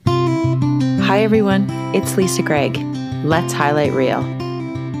Hi everyone, it's Lisa Gregg. Let's highlight real.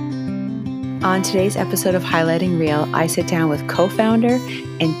 On today's episode of Highlighting Real, I sit down with co-founder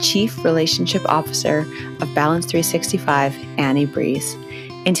and chief relationship officer of Balance 365, Annie Breeze.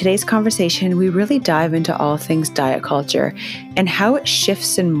 In today's conversation, we really dive into all things diet culture and how it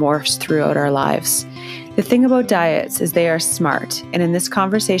shifts and morphs throughout our lives. The thing about diets is they are smart, and in this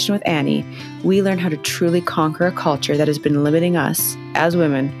conversation with Annie, we learn how to truly conquer a culture that has been limiting us as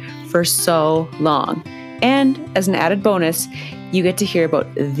women for so long. And as an added bonus, you get to hear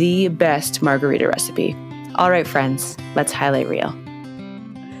about the best margarita recipe. All right, friends, let's highlight real.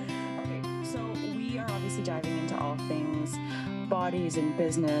 Okay, so we are obviously diving into all things bodies and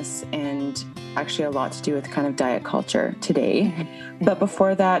business and actually a lot to do with kind of diet culture today. But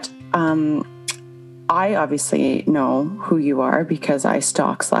before that, I obviously know who you are because I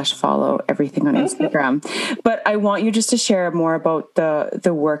stalk/follow everything on Instagram, but I want you just to share more about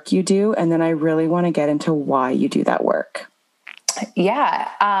the work you do. And then I really want to get into why you do that work.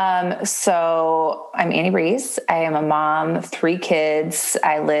 Yeah. So I'm Annie Breeze. I am a mom of 3 kids.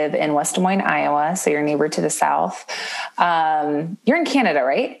 I live in West Des Moines, Iowa. So your neighbor to the south. You're in Canada,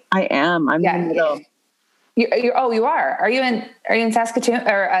 right? I am. I'm in the middle. You are. Are you in Saskatoon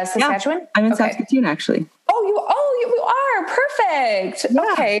or Saskatchewan? Yeah, I'm in Saskatoon, actually. You are. Perfect. Yeah.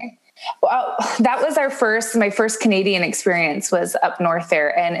 Okay. Well, that was my first Canadian experience was up north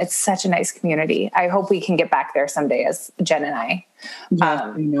there, and it's such a nice community. I hope we can get back there someday as Jen and I.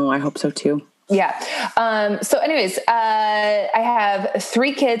 Yeah, I know. I hope so too. Yeah. So anyways, I have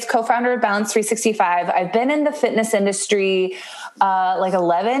 3 kids, co-founder of Balance 365. I've been in the fitness industry, like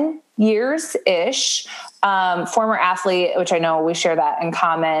 11 years-ish. Former athlete, which I know we share that in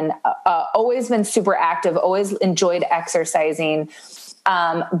common, always been super active, always enjoyed exercising.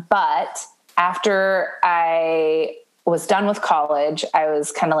 But after I was done with college, I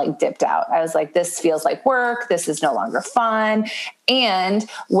was kind of like dipped out. I was like, this feels like work. This is no longer fun. And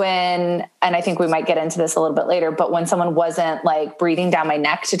I think we might get into this a little bit later, but when someone wasn't like breathing down my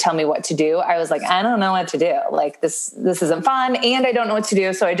neck to tell me what to do, I was like, I don't know what to do. Like this isn't fun and I don't know what to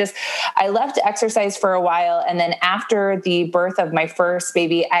do. So I left exercise for a while. And then after the birth of my first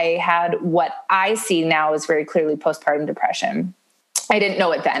baby, I had what I see now is very clearly postpartum depression. I didn't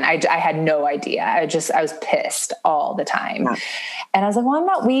know it then. I had no idea. I was pissed all the time. Yeah. And I was like, well, I'm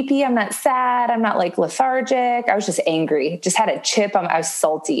not weepy. I'm not sad. I'm not like lethargic. I was just angry, just had a chip. I was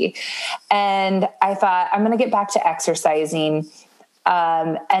salty. And I thought I'm going to get back to exercising.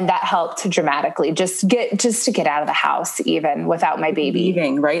 And that helped dramatically just to get out of the house, even without my baby.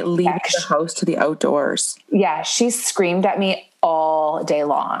 Leaving the house to the outdoors. Yeah. She screamed at me all day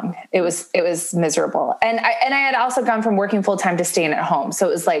long. It was miserable. And I had also gone from working full time to staying at home. So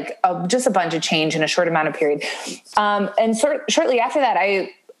it was like just a bunch of change in a short amount of period. And shortly after that, I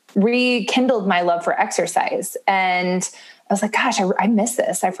rekindled my love for exercise, and I was like, gosh, I miss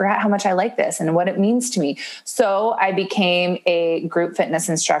this. I forgot how much I like this and what it means to me. So I became a group fitness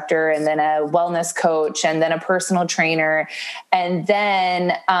instructor and then a wellness coach and then a personal trainer. And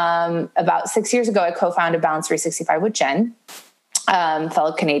then about 6 years ago, I co-founded Balance 365 with Jen,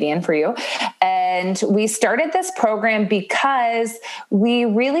 fellow Canadian for you. And we started this program because we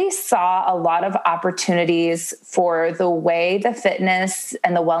really saw a lot of opportunities for the way the fitness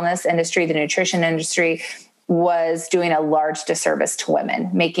and the wellness industry, the nutrition industry was doing a large disservice to women,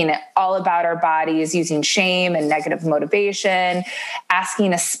 making it all about our bodies, using shame and negative motivation,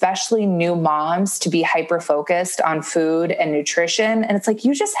 asking especially new moms to be hyper-focused on food and nutrition. And it's like,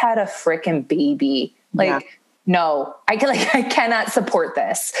 you just had a freaking baby. No, I cannot support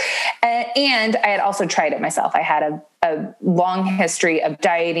this. And I had also tried it myself. I had a long history of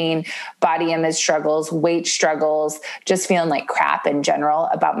dieting, body image struggles, weight struggles, just feeling like crap in general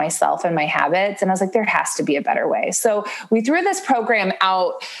about myself and my habits. And I was like, there has to be a better way. So we threw this program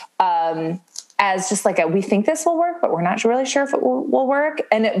out, as just like we think this will work, but we're not really sure if it will work.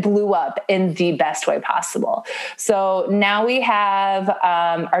 And it blew up in the best way possible. So now we have,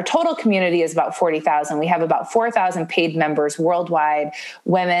 our total community is about 40,000. We have about 4,000 paid members worldwide,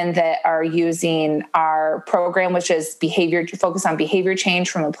 women that are using our program, which is focus on behavior change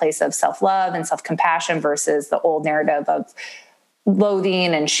from a place of self-love and self-compassion versus the old narrative of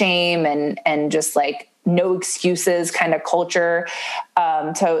loathing and shame and just like no excuses kind of culture,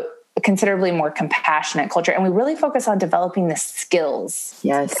 to a considerably more compassionate culture. And we really focus on developing the skills.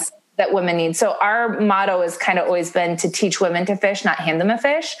 Yes. That women need. So our motto has kind of always been to teach women to fish, not hand them a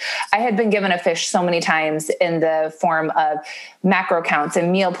fish. I had been given a fish so many times in the form of macro counts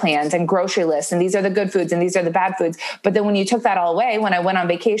and meal plans and grocery lists. And these are the good foods and these are the bad foods. But then when you took that all away, when I went on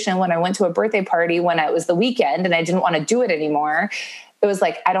vacation, when I went to a birthday party, when it was the weekend and I didn't want to do it anymore, it was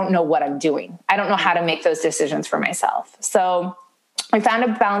like, I don't know what I'm doing. I don't know how to make those decisions for myself. So we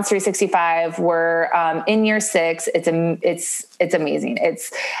founded Balance 365. We're in year 6. It's amazing.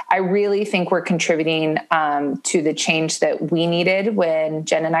 I really think we're contributing to the change that we needed when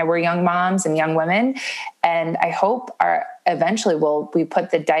Jen and I were young moms and young women. And I hope eventually we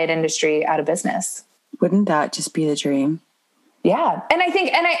put the diet industry out of business. Wouldn't that just be the dream? Yeah. And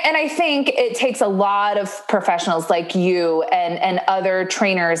I think it takes a lot of professionals like you and other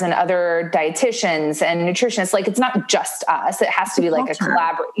trainers and other dietitians and nutritionists. Like, it's not just us. It has to be like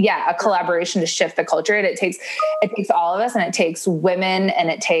a collaboration to shift the culture. It takes all of us, and it takes women,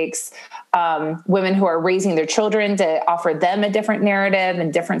 and it takes women who are raising their children to offer them a different narrative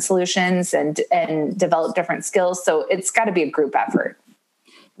and different solutions and develop different skills. So it's got to be a group effort.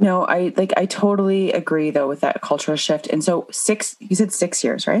 No, I totally agree though with that cultural shift. And so you said 6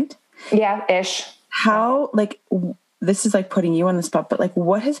 years, right? Yeah, ish. How, this is like putting you on the spot, but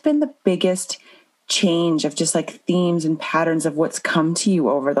what has been the biggest change of just themes and patterns of what's come to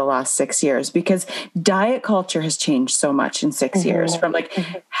you over the last 6 years? Because diet culture has changed so much in 6 years, from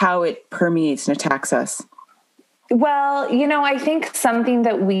how it permeates and attacks us. Well, I think something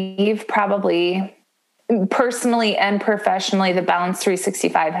that we've probably personally and professionally, the Balance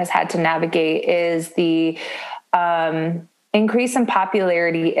 365 has had to navigate is the increase in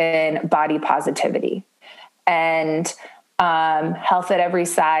popularity in body positivity and health at every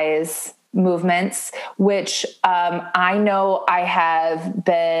size movements, which I know I have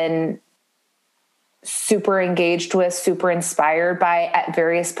been super engaged with, super inspired by at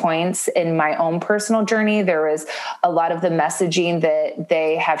various points in my own personal journey. There was a lot of the messaging that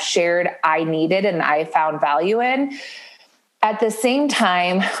they have shared I needed and I found value in. At the same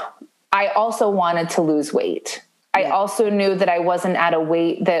time, I also wanted to lose weight. I also knew that I wasn't at a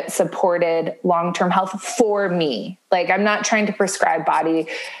weight that supported long-term health for me. I'm not trying to prescribe body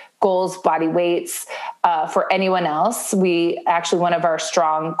goals, body weights for anyone else. One of our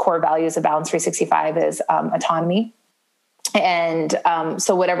strong core values of Balance 365 is autonomy. And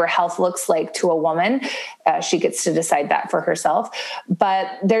so whatever health looks like to a woman, she gets to decide that for herself. But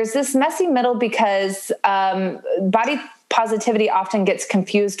there's this messy middle because body positivity often gets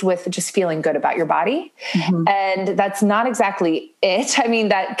confused with just feeling good about your body. Mm-hmm. And that's not exactly it. I mean,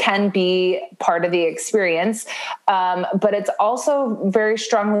 that can be part of the experience. But it's also very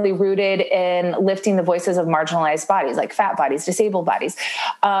strongly rooted in lifting the voices of marginalized bodies, like fat bodies, disabled bodies.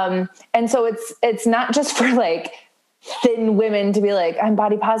 And so it's not just for thin women to be I'm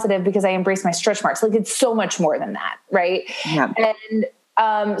body positive because I embrace my stretch marks. It's so much more than that. Right. Yeah. And,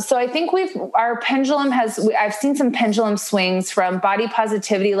 so I think our pendulum I've seen some pendulum swings from body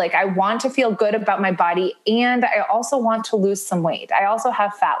positivity. I want to feel good about my body, and I also want to lose some weight. I also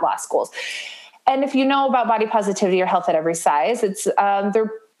have fat loss goals. And if you know about body positivity or health at every size,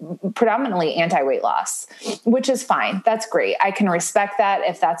 they're predominantly anti-weight loss, which is fine. That's great. I can respect that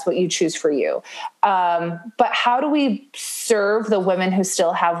if that's what you choose for you. But how do we serve the women who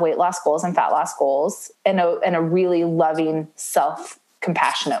still have weight loss goals and fat loss goals in a really loving,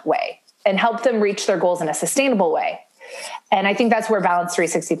 self-compassionate way and help them reach their goals in a sustainable way? And I think that's where Balance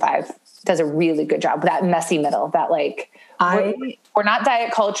 365 does a really good job, that messy middle, that we're not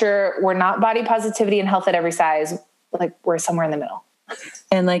diet culture. We're not body positivity and health at every size. We're somewhere in the middle.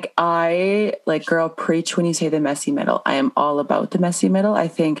 And girl, preach when you say the messy middle. I am all about the messy middle. I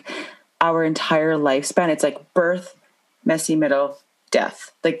think our entire lifespan, it's birth, messy middle,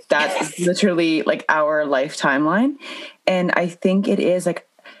 death. That is literally our life timeline. And I think it is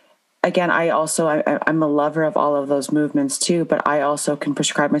again, I'm a lover of all of those movements too, but I also can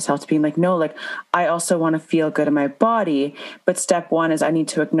prescribe myself to being I also want to feel good in my body. But step one is I need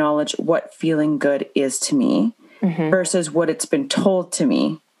to acknowledge what feeling good is to me. Mm-hmm. Versus what it's been told to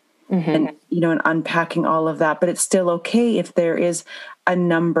me. Mm-hmm. And, and unpacking all of that. But it's still okay if there is a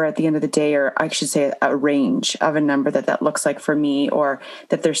number at the end of the day, or I should say a range of a number that looks like for me, or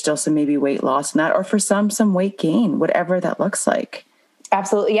that there's still some maybe weight loss in that, or for some weight gain, whatever that looks like.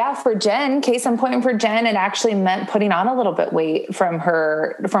 Absolutely. Yeah. For Jen, case in point for Jen, it actually meant putting on a little bit weight from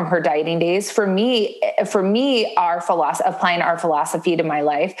her dieting days. For me, applying our philosophy to my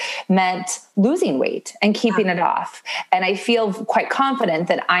life meant losing weight and keeping it off. And I feel quite confident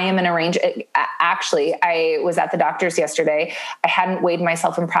that I am in a range. Actually, I was at the doctor's yesterday. I hadn't weighed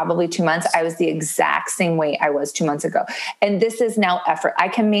myself in probably 2 months. I was the exact same weight I was 2 months ago. And this is now effort. I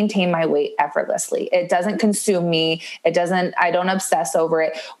can maintain my weight effortlessly. It doesn't consume me. I don't obsess over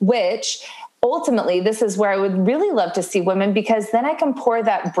it, which ultimately, this is where I would really love to see women, because then I can pour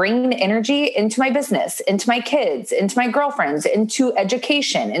that brain energy into my business, into my kids, into my girlfriends, into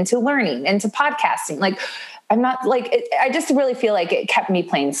education, into learning, into podcasting. I'm not like, I just really feel like it kept me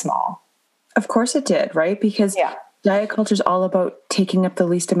playing small. Of course it did, right? Because diet culture is all about taking up the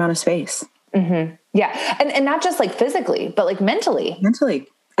least amount of space. Mm-hmm. Yeah. And not just like physically, but like mentally.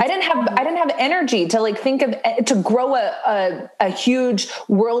 I didn't have energy to like to grow a huge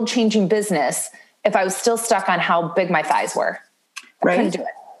world changing business if I was still stuck on how big my thighs were. I couldn't do it.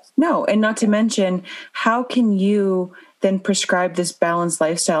 No. And not to mention, how can you then prescribe this balanced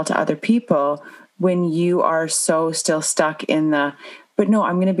lifestyle to other people when you are so still stuck in but no,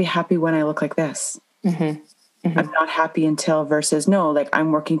 I'm going to be happy when I look like this. Mm-hmm. Mm-hmm. I'm not happy until versus no, like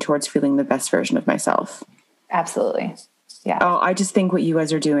I'm working towards feeling the best version of myself. Absolutely. Yeah. Oh, I just think what you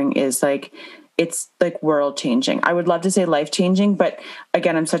guys are doing is like, it's like world changing. I would love to say life changing, but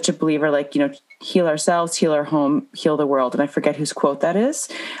again, I'm such a believer, like, heal ourselves, heal our home, heal the world. And I forget whose quote that is.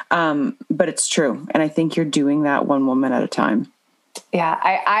 But it's true. And I think you're doing that one woman at a time. Yeah,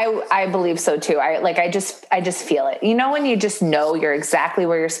 I believe so too. I just feel it. When you just know you're exactly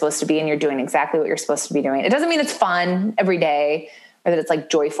where you're supposed to be and you're doing exactly what you're supposed to be doing. It doesn't mean it's fun every day or that it's like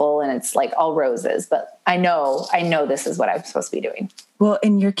joyful and it's like all roses, but I know this is what I'm supposed to be doing. Well,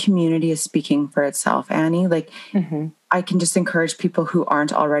 and your community is speaking for itself, Annie. Like, mm-hmm. I can just encourage people who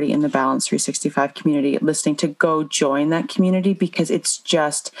aren't already in the Balance 365 community listening to go join that community because it's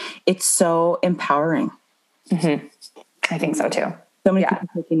so empowering. Mm-hmm. I think so too. So many people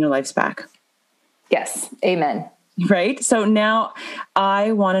taking their lives back. Yes. Amen. Right. So now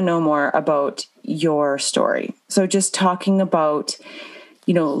I want to know more about your story. So just talking about,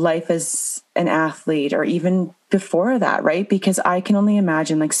 life as an athlete or even before that, right? Because I can only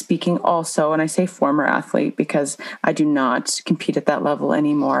imagine, like, speaking also, and I say former athlete because I do not compete at that level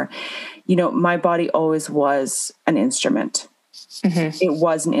anymore. My body always was an instrument. Mm-hmm. It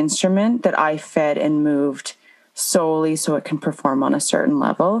was an instrument that I fed and moved solely so it can perform on a certain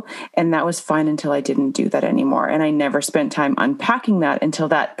level. And that was fine until I didn't do that anymore. And I never spent time unpacking that until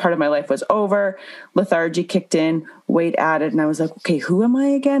that part of my life was over. Lethargy kicked in, weight added. And I was like, okay, who am I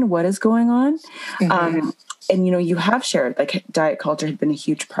again? What is going on? Mm-hmm. And, you have shared like diet culture had been a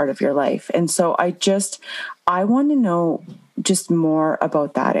huge part of your life. And so I want to know just more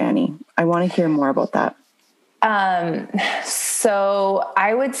about that, Annie. I want to hear more about that. So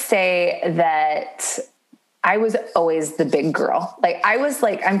I would say that I was always the big girl. Like I'm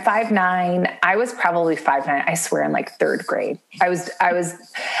 5'9". I was probably 5'9", I swear, in like third grade. I was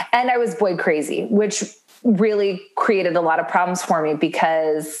boy crazy, which really created a lot of problems for me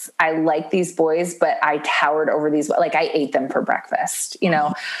because I like these boys, but I towered over these, like I ate them for breakfast.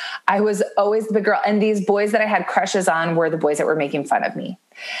 I was always the big girl. And these boys that I had crushes on were the boys that were making fun of me.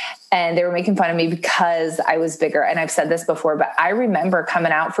 And they were making fun of me because I was bigger. And I've said this before, but I remember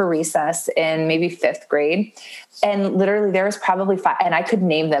coming out for recess in maybe 5th grade. And literally there was probably 5, and I could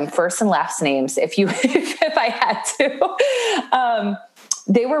name them first and last names if I had to.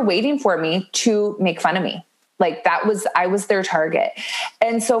 They were waiting for me to make fun of me. Like I was their target.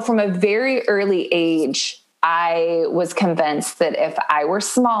 And so from a very early age, I was convinced that if I were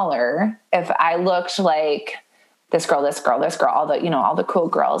smaller, if I looked like this girl, all the cool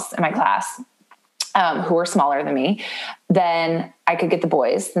girls in my class, who were smaller than me, then I could get the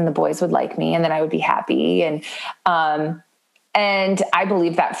boys, then the boys would like me and then I would be happy. And I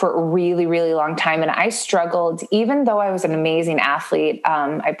believed that for a really, really long time. And I struggled, even though I was an amazing athlete.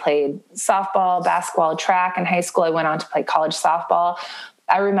 I played softball, basketball, track in high school. I went on to play college softball.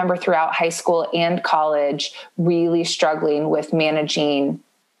 I remember throughout high school and college really struggling with managing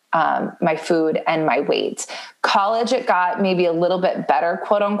my food and my weight. College, it got maybe a little bit better,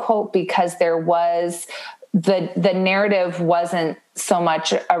 quote unquote, because there was the narrative wasn't so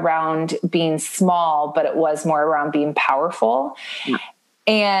much around being small, but it was more around being powerful. Yeah.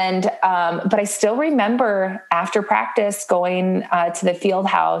 And, but I still remember after practice going to the field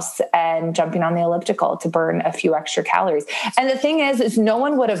house and jumping on the elliptical to burn a few extra calories. And the thing is no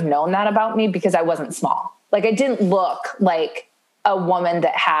one would have known that about me because I wasn't small. Like I didn't look like a woman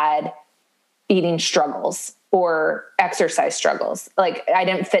that had eating struggles or exercise struggles. Like I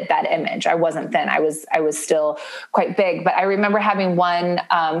didn't fit that image. I wasn't thin. I was still quite big, but I remember having one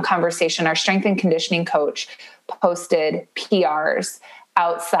conversation. Our strength and conditioning coach posted PRs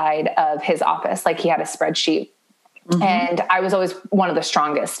outside of his office. Like he had a spreadsheet. Mm-hmm. And I was always one of the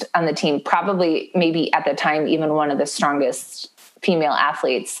strongest on the team, probably maybe at the time, even one of the strongest female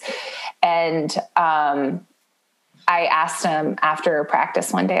athletes. And, I asked him after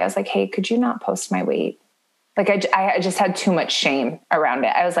practice one day, I was like, hey, could you not post my weight? Like I just had too much shame around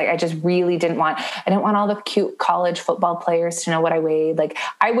it. I was like, I just really didn't want all the cute college football players to know what I weighed. Like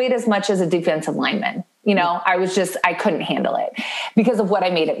I weighed as much as a defensive lineman. You know, I couldn't handle it because of what I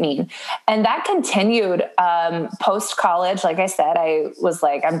made it mean. And that continued post college. Like I said, I was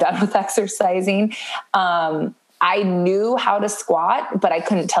like, I'm done with exercising. I knew how to squat, but I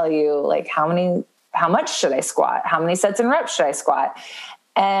couldn't tell you like how much should I squat? How many sets and reps should I squat?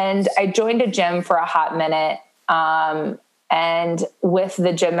 And I joined a gym for a hot minute. And with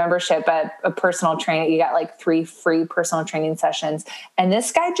the gym membership at a personal trainer, you got like 3 free personal training sessions. And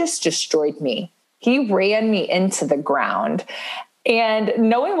this guy just destroyed me. He ran me into the ground. And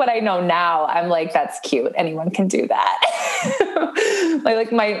knowing what I know now, I'm like, that's cute. Anyone can do that.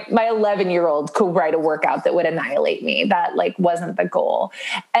 like my 11-year-old could write a workout that would annihilate me. That like wasn't the goal.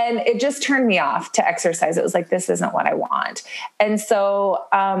 And it just turned me off to exercise. It was like, this isn't what I want. And so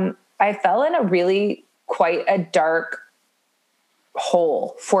I fell in a really quite a dark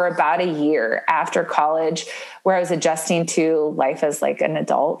hole for about a year after college, where I was adjusting to life as like an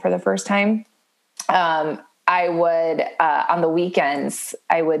adult for the first time. I would, on the weekends,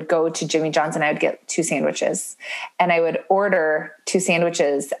 I would go to Jimmy John's and I would get 2 sandwiches, and I would order 2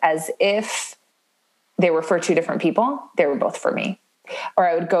 sandwiches as if they were for 2 different people. They were both for me. Or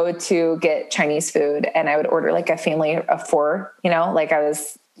I would go to get Chinese food and I would order like a family of 4, you know, like I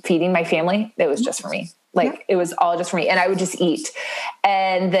was feeding my family. It was just for me. Like it was all just for me, and I would just eat.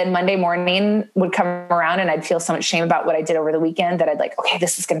 And then Monday morning would come around and I'd feel so much shame about what I did over the weekend that I'd like, okay,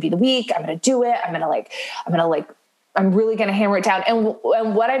 this is going to be the week. I'm going to do it. I'm really going to hammer it down. And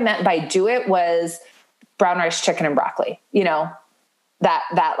what I meant by do it was brown rice, chicken, and broccoli, you know,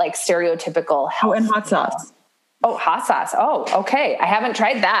 that like stereotypical health. Oh, and hot sauce. Oh, hot sauce. Oh, okay. I haven't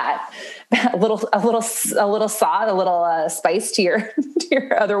tried that. a little salt, a little spice to your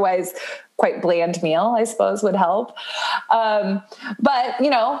otherwise quite bland meal, I suppose, would help. But you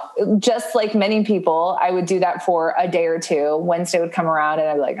know, just like many people, I would do that for a day or 2. Wednesday would come around and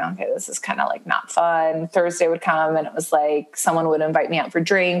I'd be like, okay, this is kind of like not fun. Thursday would come and it was like someone would invite me out for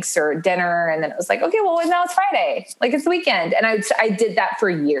drinks or dinner. And then it was like, okay, well, now it's Friday. Like it's the weekend. And I did that for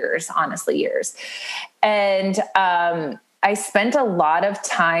years, honestly, years. And I spent a lot of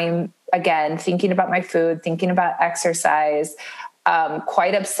time, again, thinking about my food, thinking about exercise,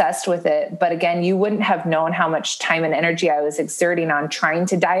 quite obsessed with it. But again, you wouldn't have known how much time and energy I was exerting on trying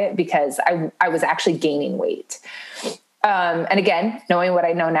to diet because I was actually gaining weight. And again, knowing what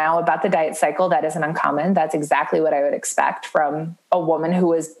I know now about the diet cycle, that isn't uncommon. That's exactly what I would expect from a woman who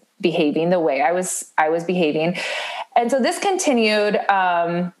was behaving the way I was behaving. And so this continued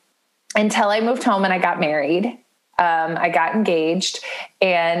until I moved home and I got married. I got engaged,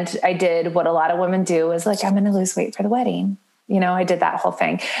 and I did what a lot of women do is like, I'm going to lose weight for the wedding. You know, I did that whole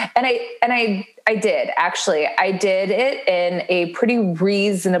thing. And I did actually, I did it in a pretty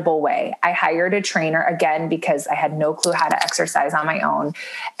reasonable way. I hired a trainer again, because I had no clue how to exercise on my own.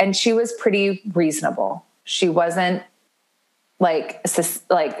 And she was pretty reasonable. She wasn't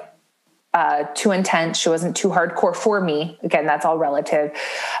too intense. She wasn't too hardcore for me. Again, that's all relative.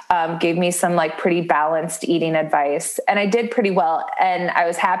 Gave me some like pretty balanced eating advice, and I did pretty well, and I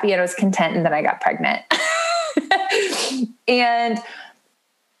was happy and I was content. And then I got pregnant and,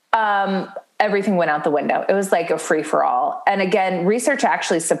 everything went out the window. It was like a free for all. And again, research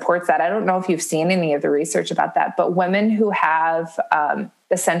actually supports that. I don't know if you've seen any of the research about that, but women who have,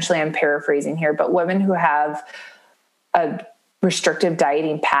 essentially, I'm paraphrasing here, but women who have a restrictive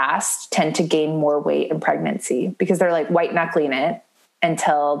dieting past tend to gain more weight in pregnancy because they're like white knuckling it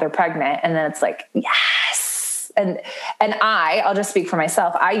until they're pregnant. And then it's like, yes. And I'll just speak for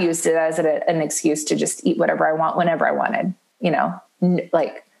myself. I used it as an excuse to just eat whatever I want, whenever I wanted, you know,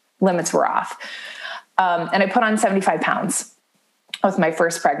 like limits were off. And I put on 75 pounds with my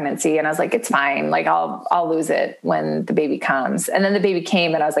first pregnancy. And I was like, it's fine. Like I'll lose it when the baby comes. And then the baby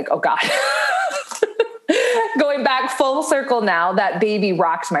came and I was like, oh God. Going back full circle now, that baby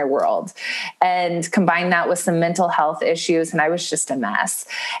rocked my world, and combine that with some mental health issues. And I was just a mess,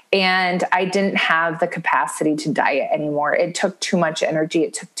 and I didn't have the capacity to diet anymore. It took too much energy.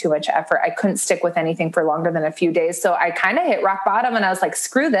 It took too much effort. I couldn't stick with anything for longer than a few days. So I kind of hit rock bottom, and I was like,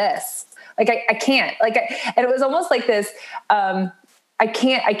 screw this. Like, I can't and it was almost like this, I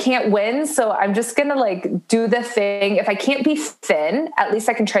can't win. So I'm just going to like do the thing. If I can't be thin, at least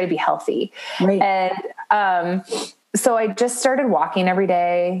I can try to be healthy. Right. And, so I just started walking every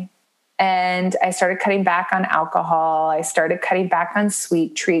day, and I started cutting back on alcohol. I started cutting back on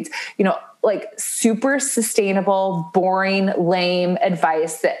sweet treats. You know, like super sustainable, boring, lame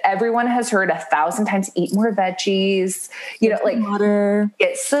advice that everyone has heard 1,000 times. Eat more veggies, like water,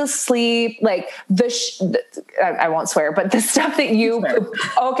 get some sleep, like I won't swear, but the stuff that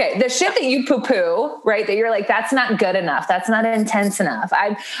the shit that you poo-poo, right? That you're like, that's not good enough. That's not intense enough.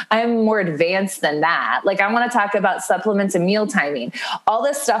 I'm more advanced than that. Like, I want to talk about supplements and meal timing, all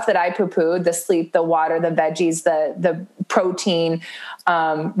this stuff that I poo-pooed, the sleep, the water, the veggies, the protein,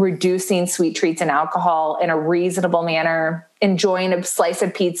 reducing sweet treats and alcohol in a reasonable manner, enjoying a slice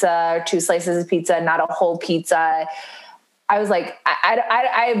of pizza or 2 slices of pizza, not a whole pizza. I was like,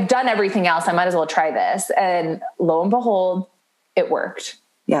 I've done everything else. I might as well try this. And lo and behold, it worked.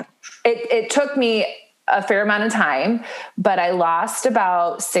 Yeah. It took me a fair amount of time, but I lost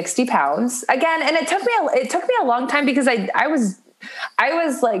about 60 pounds again. And it took me a long time because I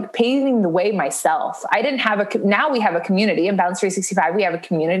was like paving the way myself. I didn't have now we have a community in Balance 365. We have a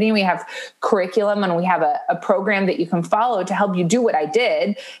community, we have curriculum, and we have a program that you can follow to help you do what I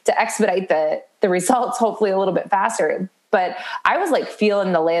did to expedite the results, hopefully a little bit faster. But I was like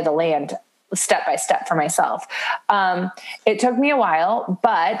feeling the lay of the land step by step for myself. It took me a while,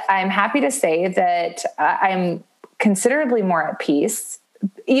 but I'm happy to say that I'm considerably more at peace.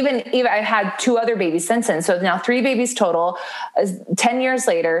 Even I had 2 other babies since then. So now 3 babies total. 10 years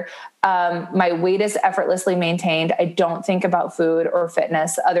later, my weight is effortlessly maintained. I don't think about food or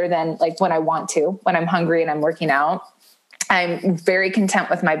fitness other than like when I want to, when I'm hungry and I'm working out. I'm very content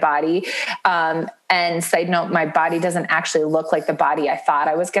with my body. And side note, my body doesn't actually look like the body I thought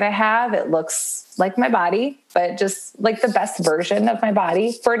I was going to have. It looks like my body, but just like the best version of my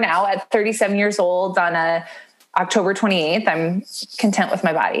body for now at 37 years old on October 28th, I'm content with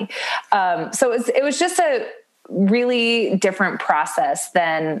my body. So it was just a really different process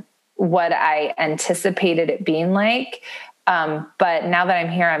than what I anticipated it being like. But now that I'm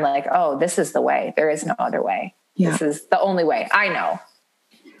here, I'm like, oh, this is the way. There is no other way. Yeah. This is the only way I know.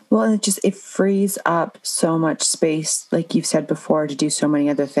 Well, it frees up so much space, like you've said before, to do so many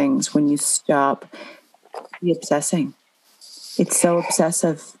other things when you stop the obsessing. It's so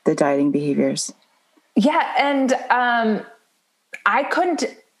obsessive, the dieting behaviors. Yeah. And, I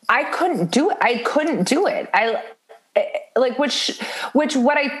couldn't do it. I couldn't do it.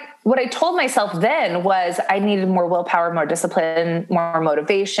 What I told myself then was I needed more willpower, more discipline, more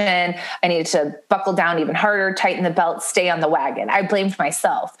motivation. I needed to buckle down even harder, tighten the belt, stay on the wagon. I blamed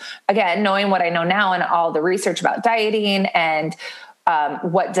myself. Again, knowing what I know now and all the research about dieting and,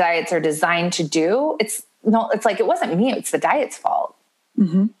 what diets are designed to do. It's like, it wasn't me. It's the diet's fault.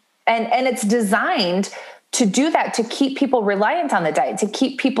 Mm-hmm. And it's designed to do that, to keep people reliant on the diet, to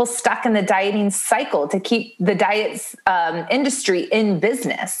keep people stuck in the dieting cycle, to keep the diets industry in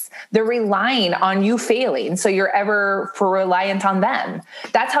business. They're relying on you failing, so you're ever for reliant on them.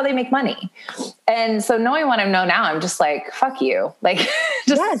 That's how they make money. And so knowing what I know now, I'm just like, fuck you. Like,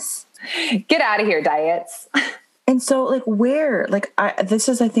 just get out of here, diets. And so like this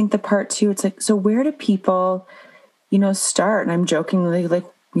is, I think, the part too, it's like, so where do people, start? And I'm jokingly like,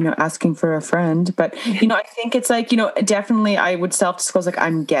 asking for a friend, but, I think it's like, definitely I would self-disclose, like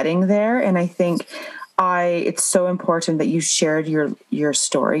I'm getting there. And I think it's so important that you shared your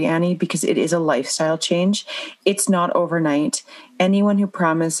story, Annie, because it is a lifestyle change. It's not overnight. Anyone who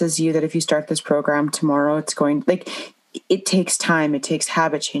promises you that if you start this program tomorrow, it's going, like, it takes time, it takes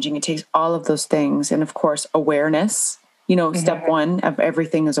habit changing, it takes all of those things. And of course, awareness, step one of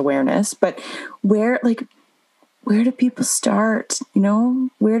everything is awareness, but where do people start?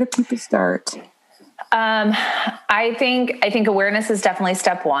 Where do people start? I think awareness is definitely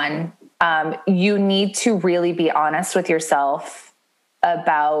step one. You need to really be honest with yourself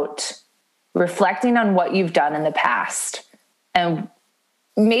about reflecting on what you've done in the past. And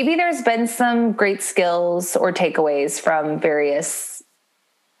maybe there's been some great skills or takeaways from various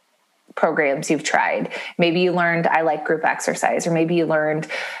programs you've tried. Maybe you learned, I like group exercise, or maybe you learned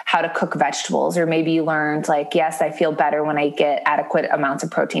how to cook vegetables, or maybe you learned like, yes, I feel better when I get adequate amounts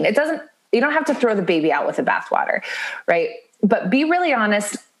of protein. You don't have to throw the baby out with the bathwater, right? But be really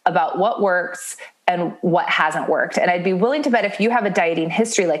honest about what works and what hasn't worked. And I'd be willing to bet if you have a dieting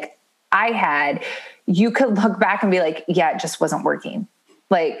history like I had, you could look back and be like, yeah, it just wasn't working.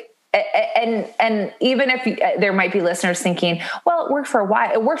 Like, and even if there might be listeners thinking, well, it worked for a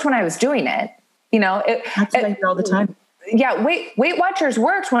while. It worked when I was doing it. That's what I hear all the time. yeah, Weight Watchers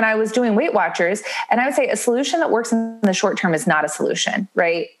worked when I was doing Weight Watchers. And I would say a solution that works in the short term is not a solution,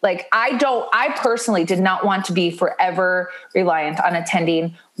 right? Like I personally did not want to be forever reliant on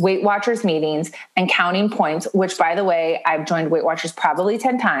attending Weight Watchers meetings and counting points, which, by the way, I've joined Weight Watchers probably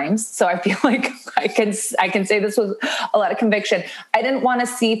 10 times. So I feel like I can say this with a lot of conviction. I didn't want to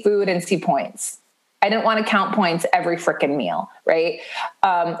see food and see points. I didn't want to count points every freaking meal, right?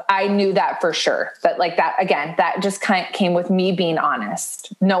 I knew that for sure. But like that, again, that just kind of came with me being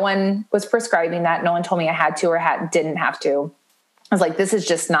honest. No one was prescribing that. No one told me I had to or didn't have to. I was like, this is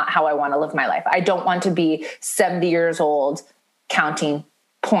just not how I want to live my life. I don't want to be 70 years old counting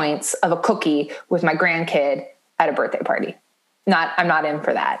points of a cookie with my grandkid at a birthday party. I'm not in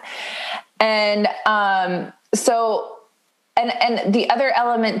for that. And so the other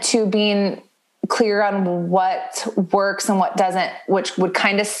element to being clear on what works and what doesn't, which would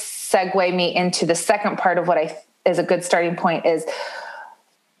kind of segue me into the second part of what is a good starting point, is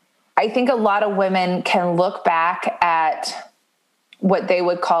I think a lot of women can look back at what they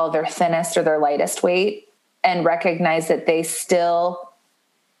would call their thinnest or their lightest weight and recognize that they still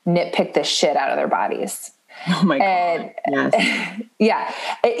nitpick the shit out of their bodies. Oh my God. Yes. Yeah.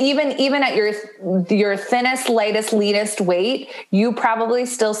 Even at your thinnest, lightest, leanest weight, you probably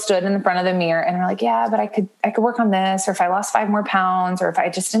still stood in the front of the mirror and are like, yeah, but I could work on this. Or if I lost 5 more pounds, or if I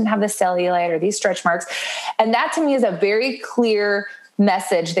just didn't have the cellulite or these stretch marks. And that to me is a very clear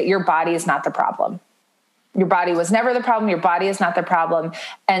message that your body is not the problem. Your body was never the problem. Your body is not the problem.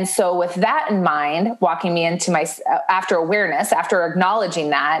 And so with that in mind, walking me into after awareness, after acknowledging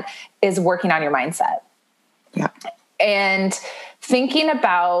that, is working on your mindset. Yeah. And thinking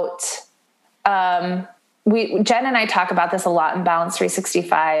about, Jen and I talk about this a lot in Balance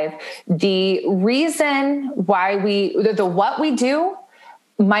 365. The reason why what we do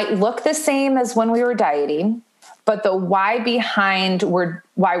might look the same as when we were dieting, but the why behind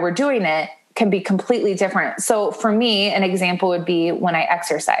why we're doing it can be completely different. So for me, an example would be when I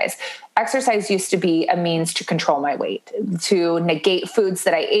exercise. Exercise used to be a means to control my weight, to negate foods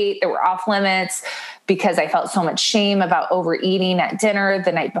that I ate that were off limits, because I felt so much shame about overeating at dinner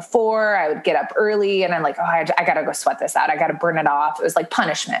the night before. I would get up early and I'm like, oh, I got to go sweat this out. I got to burn it off. It was like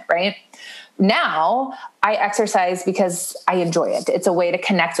punishment, right? Now I exercise because I enjoy it. It's a way to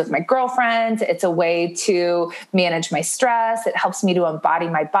connect with my girlfriends. It's a way to manage my stress. It helps me to embody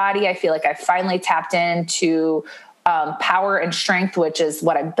my body. I feel like I finally tapped into power and strength, which is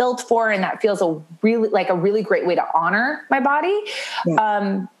what I'm built for. And that feels a really great way to honor my body.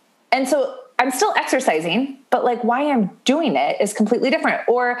 Yeah. And so I'm still exercising, but like why I'm doing it is completely different.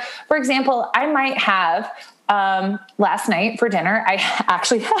 Or for example, I might have, last night for dinner, I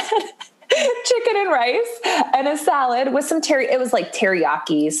actually had chicken and rice and a salad with some it was like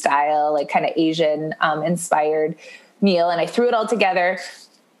teriyaki style, like kind of Asian inspired meal. And I threw it all together.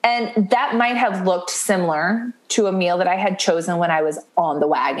 And that might have looked similar to a meal that I had chosen when I was on the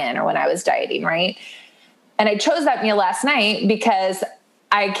wagon or when I was dieting, right? And I chose that meal last night because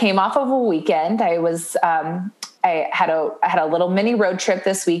I came off of a weekend. I had a little mini road trip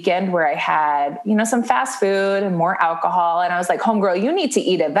this weekend where I had, some fast food and more alcohol. And I was like, homegirl, you need to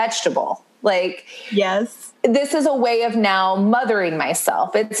eat a vegetable. Like, yes, this is a way of now mothering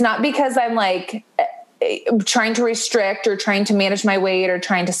myself. It's not because I'm like trying to restrict or trying to manage my weight or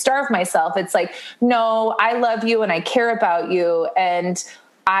trying to starve myself. It's like, no, I love you and I care about you. And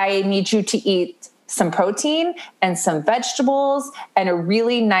I need you to eat some protein and some vegetables and a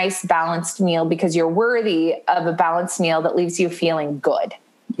really nice balanced meal because you're worthy of a balanced meal that leaves you feeling good.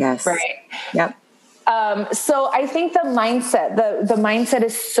 Yes. Right. Yep. So I think the mindset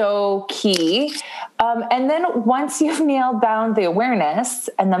is so key. And then once you've nailed down the awareness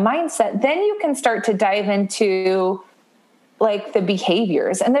and the mindset, then you can start to dive into like the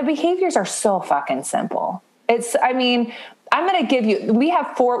behaviors, and the behaviors are so fucking simple. I'm going to give you, we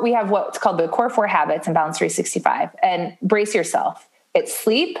have what's called the core 4 habits in Balance 365, and brace yourself. It's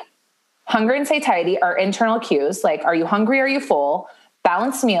sleep, hunger and satiety are internal cues. Like, are you hungry? Are you full?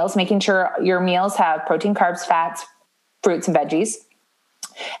 Balanced meals, making sure your meals have protein, carbs, fats, fruits, and veggies,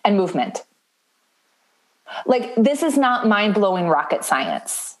 and movement. Like, this is not mind-blowing rocket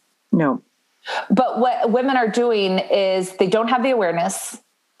science. No. But what women are doing is they don't have the awareness.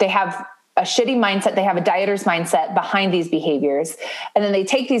 They have a shitty mindset. They have a dieter's mindset behind these behaviors. And then they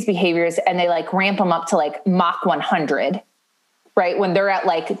take these behaviors and they like ramp them up to like Mach 100, right? When they're at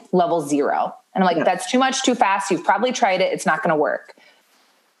like level 0. And I'm like, That's too much, too fast. You've probably tried it. It's not going to work.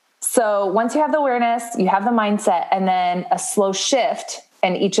 So once you have the awareness, you have the mindset, and then a slow shift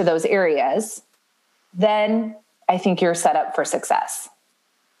in each of those areas, then I think you're set up for success.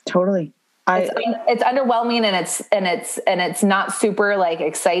 Totally. It's underwhelming and it's not super like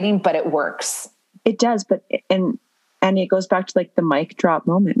exciting, but it works. It does. And it goes back to like the mic drop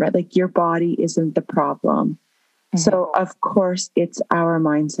moment, right? Like your body isn't the problem. Mm-hmm. So of course it's our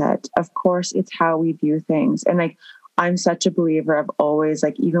mindset. Of course it's how we view things. And like, I'm such a believer of always,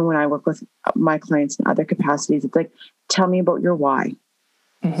 like, even when I work with my clients in other capacities, it's like, tell me about your why,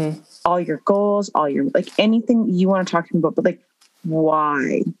 mm-hmm. all your goals, all your, like anything you want to talk to me about, but like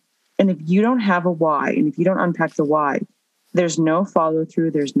why? And if you don't have a why, and if you don't unpack the why, there's no follow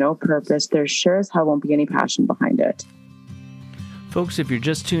through, there's no purpose, there sure as hell won't be any passion behind it. Folks, if you're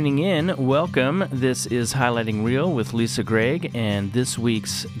just tuning in, welcome. This is Highlighting Real with Lisa Gregg, and this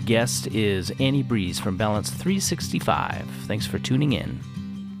week's guest is Annie Breeze from Balance 365. Thanks for tuning in.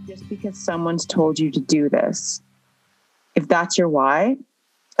 Just because someone's told you to do this, if that's your why,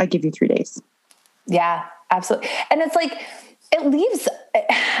 I give you 3 days. Yeah, absolutely. And it's like, it leaves,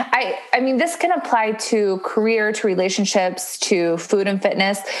 I mean, this can apply to career, to relationships, to food and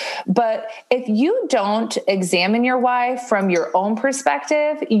fitness. But if you don't examine your why from your own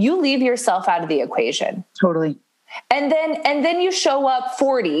perspective, you leave yourself out of the equation. Totally. And then you show up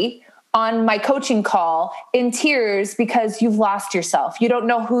 40 on my coaching call in tears because you've lost yourself. You don't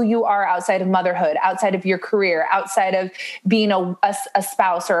know who you are outside of motherhood, outside of your career, outside of being a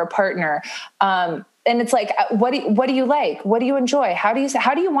spouse or a partner. And it's like, what do you like? What do you enjoy? How do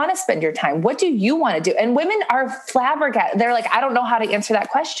you want to spend your time? What do you want to do? And women are flabbergasted. They're like, I don't know how to answer that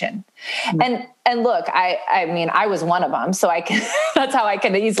question. Mm-hmm. And look, I mean, I was one of them, so that's how I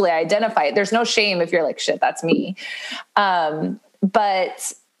can easily identify it. There's no shame if you're like, shit, that's me.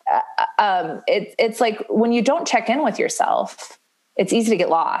 But it's like when you don't check in with yourself, it's easy to get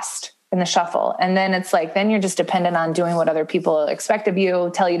lost in the shuffle. And then it's like, then you're just dependent on doing what other people expect of you,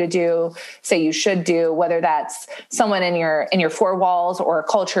 tell you to do, say you should do, whether that's someone in your four walls or a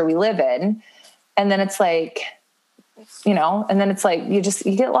culture we live in. And then it's like, you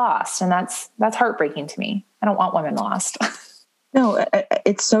get lost, and that's heartbreaking to me. I don't want women lost. No,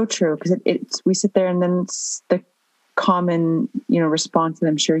 it's so true. Because we sit there, and then it's the common, response that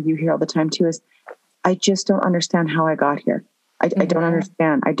I'm sure you hear all the time too, is I just don't understand how I got here. I don't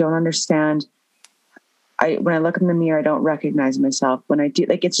understand. I don't understand. When I look in the mirror, I don't recognize myself. When I do,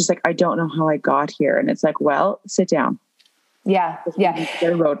 like, it's just like, I don't know how I got here. And it's like, well, sit down. Yeah. Yeah.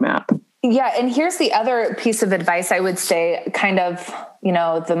 Get a roadmap. Yeah. And here's the other piece of advice I would say, kind of,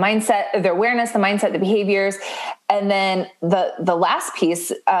 the mindset, the awareness, the mindset, the behaviors. And then the last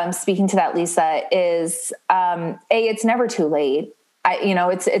piece, speaking to that, Lisa, is, it's never too late.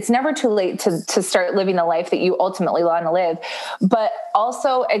 It's never too late to start living the life that you ultimately want to live, but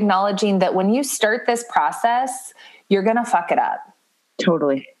also acknowledging that when you start this process, you're going to fuck it up.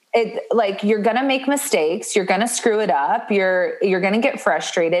 Totally. You're going to make mistakes. You're going to screw it up. You're going to get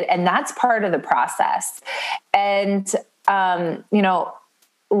frustrated, and that's part of the process. And, 2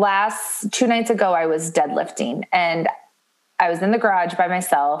 nights ago, I was deadlifting, and I was in the garage by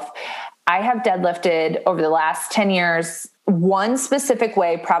myself. I have deadlifted over the last 10 years, one specific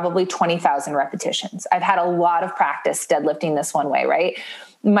way, probably 20,000 repetitions. I've had a lot of practice deadlifting this one way, right?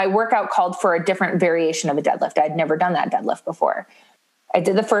 My workout called for a different variation of a deadlift. I'd never done that deadlift before. I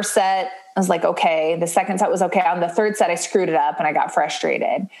did the first set. I was like, okay. The second set was okay. On the third set, I screwed it up and I got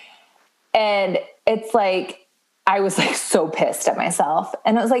frustrated. And it's like, I was like so pissed at myself.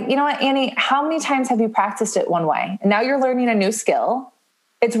 And I was like, you know what, Annie, how many times have you practiced it one way? And now you're learning a new skill.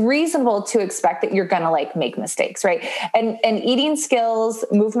 It's reasonable to expect that you're going to make mistakes, right? And eating skills,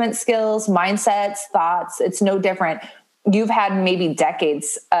 movement skills, mindsets, thoughts, it's no different. You've had maybe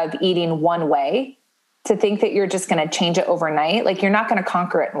decades of eating one way. To think that you're just going to change it overnight, like you're not going to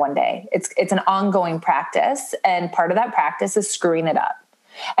conquer it in one day. It's an ongoing practice. And part of that practice is screwing it up.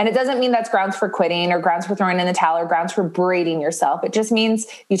 And it doesn't mean that's grounds for quitting or grounds for throwing in the towel or grounds for berating yourself. It just means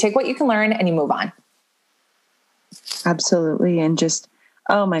you take what you can learn and you move on. Absolutely. And just,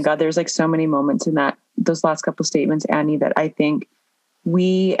 oh my God, there's so many moments in those last couple of statements, Annie, that I think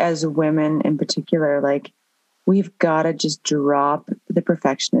we as women in particular, we've got to just drop the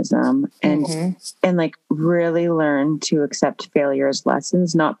perfectionism and really learn to accept failure as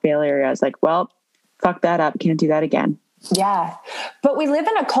lessons, not failure as well, fuck that up. Can't do that again. Yeah. But we live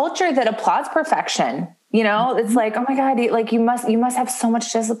in a culture that applauds perfection. It's like, oh my God, you must have so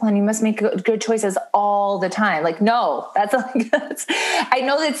much discipline. You must make good choices all the time. No, I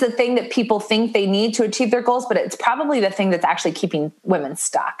know that's the thing that people think they need to achieve their goals, but it's probably the thing that's actually keeping women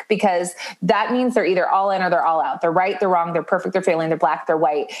stuck, because that means they're either all in or they're all out. They're right, they're wrong, they're perfect, they're failing, they're black, they're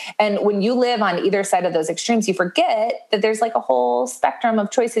white. And when you live on either side of those extremes, you forget that there's a whole spectrum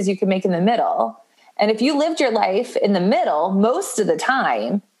of choices you can make in the middle. And if you lived your life in the middle most of the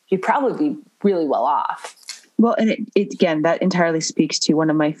time, you'd probably be really well off. Well, and it again, that entirely speaks to one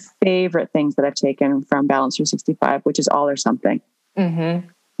of my favorite things that I've taken from Balance 365, which is all or something. Mm-hmm.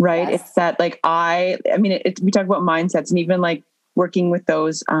 Right. Yes. It's that like, we talk about mindsets, and even like working with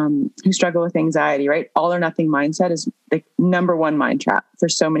those who struggle with anxiety, right? All or nothing mindset is the number one mind trap for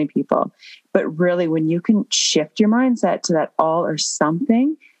so many people. But really, when you can shift your mindset to that all or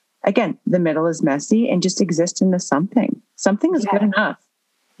something, again, the middle is messy, and just exist in the something. Something is good enough.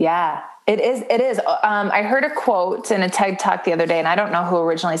 Yeah, it is. It is. I heard a quote in a TED Talk the other day, and I don't know who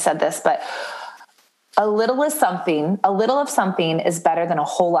originally said this, but a little of something is better than a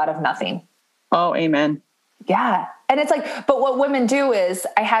whole lot of nothing. Oh, amen. Yeah. And it's like, but what women do is,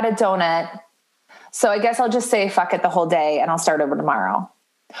 I had a donut, so I guess I'll just say fuck it the whole day and I'll start over tomorrow.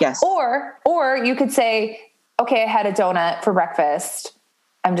 Yes. Or you could say, okay, I had a donut for breakfast,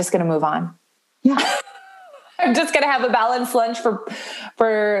 I'm just going to move on. Yeah. I'm just going to have a balanced lunch for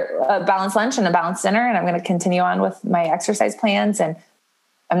a balanced lunch and a balanced dinner. And I'm going to continue on with my exercise plans, and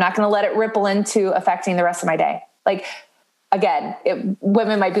I'm not going to let it ripple into affecting the rest of my day. Like, again,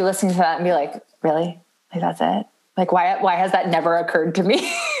 women might be listening to that and be like, really? Like, that's it? Like, why has that never occurred to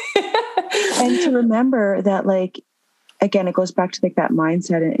me? And to remember that, like, again, it goes back to like that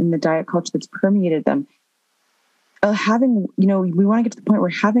mindset in the diet culture that's permeated them. Having, we want to get to the point where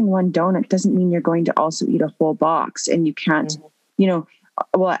having one donut doesn't mean you're going to also eat a whole box, and you can't,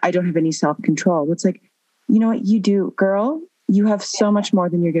 well, I don't have any self-control. It's like, you know what you do, girl? You have so much more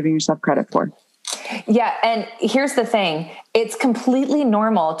than you're giving yourself credit for. Yeah. And here's the thing. It's completely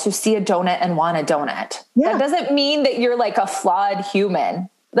normal to see a donut and want a donut. Yeah. That doesn't mean that you're like a flawed human.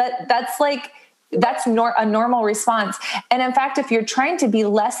 That's a normal response. And in fact, if you're trying to be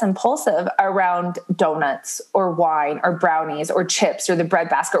less impulsive around donuts or wine or brownies or chips or the bread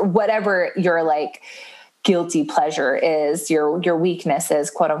basket or whatever your like guilty pleasure is, your weakness is,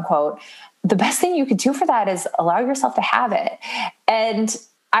 quote unquote, the best thing you could do for that is allow yourself to have it. And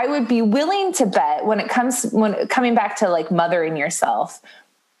I would be willing to bet when coming back to like mothering yourself,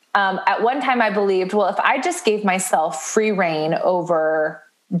 at one time I believed, well, if I just gave myself free reign over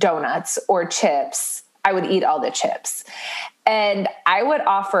donuts or chips, I would eat all the chips. And I would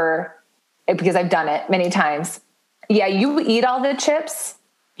offer, because I've done it many times, yeah, you eat all the chips,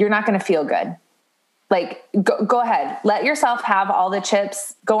 you're not going to feel good. Like, go ahead, let yourself have all the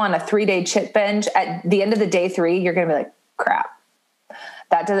chips, go on a 3-day chip binge. At the end of the day 3, you're going to be like, crap.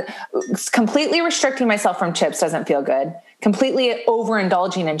 Completely restricting myself from chips doesn't feel good. Completely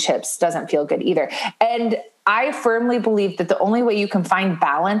overindulging in chips doesn't feel good either. And I firmly believe that the only way you can find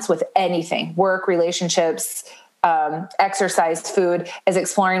balance with anything, work, relationships, exercise, food, is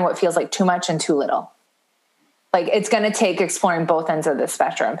exploring what feels like too much and too little. Like, it's going to take exploring both ends of the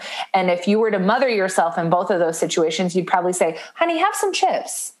spectrum. And if you were to mother yourself in both of those situations, you'd probably say, honey, have some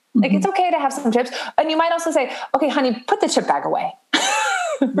chips. Mm-hmm. Like, it's okay to have some chips. And you might also say, okay, honey, put the chip bag away.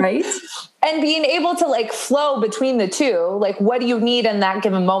 Right. And being able to like flow between the two, like, what do you need in that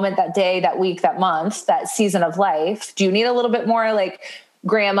given moment, that day, that week, that month, that season of life? Do you need a little bit more like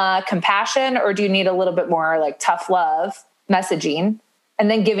grandma compassion, or do you need a little bit more like tough love messaging, and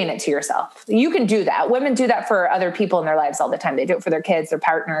then giving it to yourself? You can do that. Women do that for other people in their lives all the time. They do it for their kids, their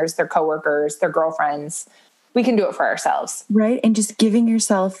partners, their coworkers, their girlfriends. We can do it for ourselves. Right. And just giving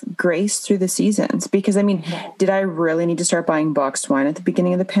yourself grace through the seasons. Because did I really need to start buying boxed wine at the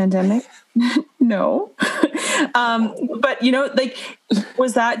beginning of the pandemic? No. But,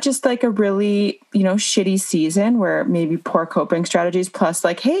 was that just like a really, shitty season where maybe poor coping strategies plus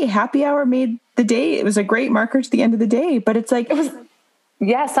like, hey, happy hour made the day. It was a great marker to the end of the day. But it's like,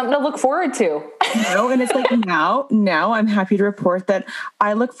 something to look forward to. And it's like now I'm happy to report that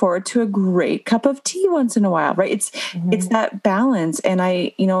I look forward to a great cup of tea once in a while, right? It's that balance. And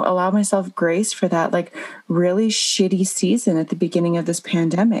I, allow myself grace for that like really shitty season at the beginning of this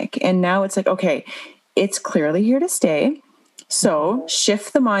pandemic. And now it's like, okay, it's clearly here to stay. So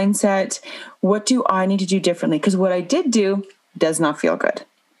shift the mindset. What do I need to do differently? Because what I did do does not feel good.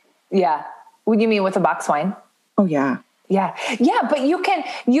 Yeah. What do you mean with a box wine? Oh yeah. Yeah. Yeah. But you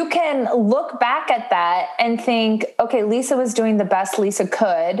can look back at that and think, okay, Lisa was doing the best Lisa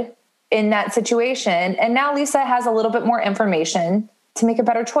could in that situation. And now Lisa has a little bit more information to make a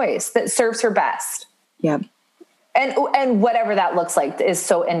better choice that serves her best. Yeah. And whatever that looks like is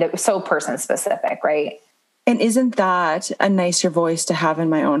so person specific, right? And isn't that a nicer voice to have in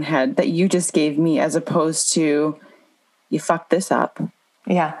my own head that you just gave me, as opposed to you fucked this up?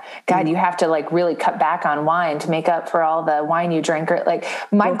 Yeah. God, you have to like really cut back on wine to make up for all the wine you drink. Or like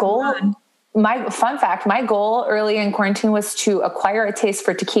my goal early in quarantine was to acquire a taste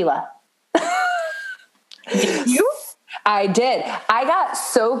for tequila. You? I did. I got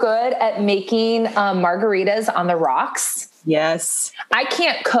so good at making margaritas on the rocks. Yes. I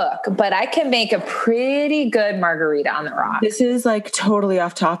can't cook, but I can make a pretty good margarita on the rocks. This is like totally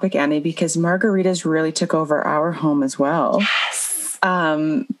off topic, Annie, because margaritas really took over our home as well. Yes.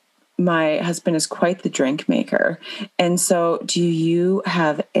 My husband is quite the drink maker. And so do you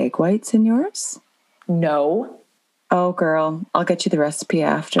have egg whites in yours? No. Oh, girl, I'll get you the recipe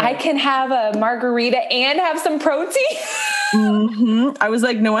after. I can have a margarita and have some protein. I was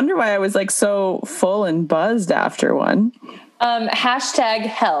like, no wonder why I was like so full and buzzed after one. Hashtag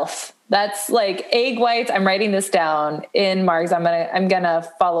health. That's like egg whites. I'm writing this down in Margs. I'm gonna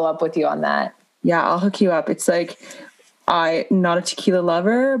follow up with you on that. Yeah, I'll hook you up. It's like, I'm not a tequila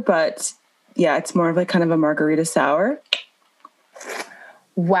lover, but yeah, it's more of like kind of a margarita sour.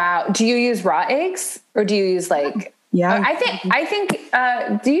 Wow. Do you use raw eggs or do you use like, yeah, I think,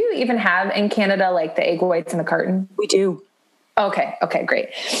 do you even have in Canada, like the egg whites in a carton? We do. Okay. Great.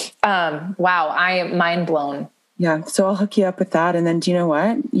 Wow. I am mind blown. Yeah. So I'll hook you up with that. And then do you know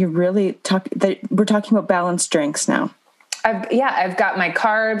what? You really we're talking about balanced drinks now. I've got my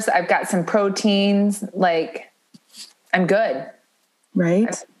carbs. I've got some proteins. Like I'm good.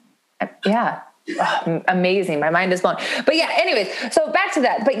 Right. Yeah. Oh, amazing. My mind is blown. But yeah, anyways, so back to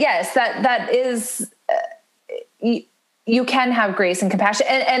that. But yes, that is, you can have grace and compassion.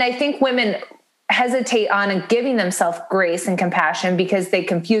 And I think women hesitate on giving themselves grace and compassion because they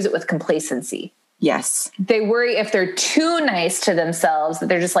confuse it with complacency. Yes. They worry if they're too nice to themselves that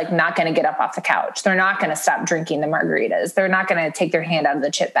they're just like not going to get up off the couch. They're not going to stop drinking the margaritas. They're not going to take their hand out of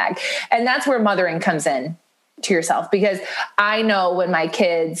the chip bag. And that's where mothering comes in to yourself, because I know when my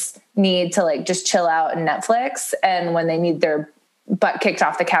kids need to like just chill out and Netflix, and when they need their butt kicked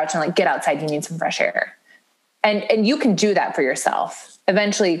off the couch and like get outside, you need some fresh air. And you can do that for yourself.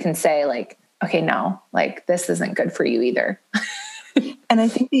 Eventually you can say like, okay, no, like this isn't good for you either. And I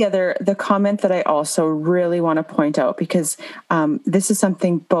think the comment that I also really want to point out, because this is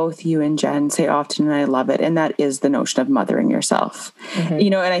something both you and Jen say often, and I love it, and that is the notion of mothering yourself. Mm-hmm. You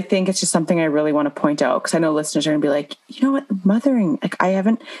know, and I think it's just something I really want to point out, because I know listeners are going to be like, you know what, mothering, like I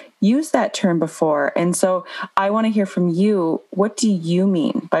haven't used that term before. And so I want to hear from you. What do you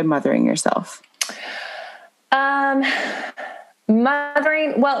mean by mothering yourself?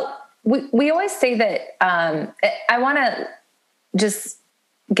 Mothering, well, we always say that I want to just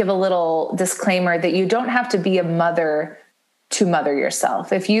give a little disclaimer that you don't have to be a mother to mother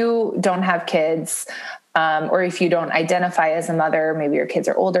yourself. If you don't have kids, or if you don't identify as a mother, maybe your kids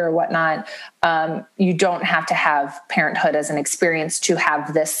are older or whatnot, you don't have to have parenthood as an experience to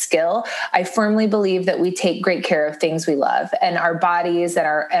have this skill. I firmly believe that we take great care of things we love, and our bodies and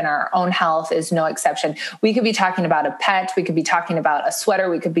our own health is no exception. We could be talking about a pet. We could be talking about a sweater.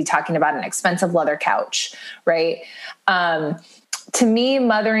 We could be talking about an expensive leather couch, right? To me,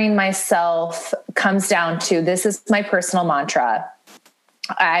 mothering myself comes down to, this is my personal mantra.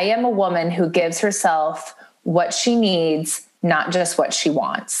 I am a woman who gives herself what she needs, not just what she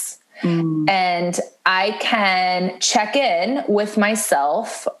wants. And I can check in with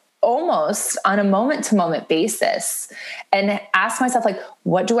myself almost on a moment-to-moment basis and ask myself, like,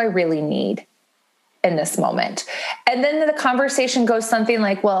 what do I really need in this moment? And then the conversation goes something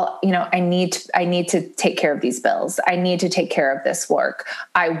like, well, you know, I need to take care of these bills. I need to take care of this work.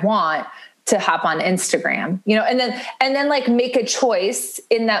 I want to hop on Instagram, you know, and then like make a choice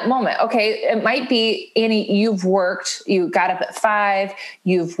in that moment. Okay. It might be, Annie, you got up at 5,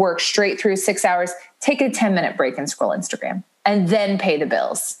 you've worked straight through 6 hours, take a 10-minute break and scroll Instagram and then pay the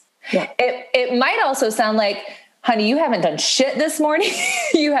bills. Yeah. It might also sound like, honey, you haven't done shit this morning.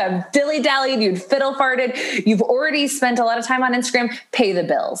 You have dilly-dallied, you've fiddle-farted. You've already spent a lot of time on Instagram. Pay the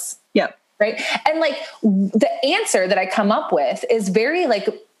bills. Yep. Right. And like the answer that I come up with is very like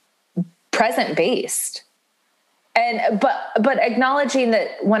present-based. But acknowledging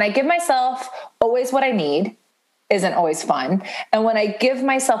that when I give myself always what I need isn't always fun. And when I give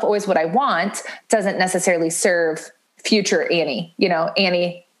myself always what I want doesn't necessarily serve future Annie, you know,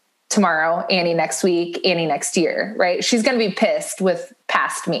 Annie tomorrow, Annie next week, Annie next year, right? She's going to be pissed with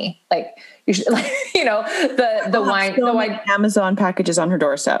past me. Like, you know, the wine Amazon packages on her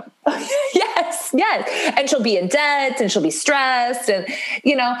doorstep. Yes. And she'll be in debt and she'll be stressed. And,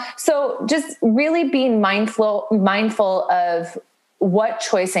 you know, so just really being mindful of what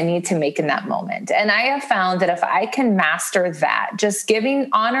choice I need to make in that moment. And I have found that if I can master that, just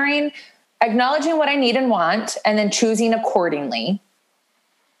honoring, acknowledging what I need and want, and then choosing accordingly,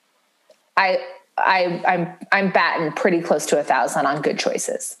 I'm batting pretty close to 1,000 on good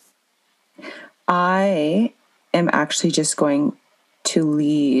choices. I am actually just going to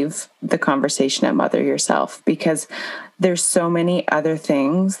leave the conversation at Mother Yourself, because there's so many other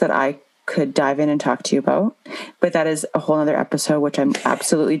things that I could dive in and talk to you about, but that is a whole other episode, which I'm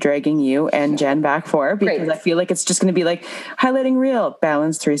absolutely dragging you and Jen back for, because Great. I feel like it's just going to be like highlighting real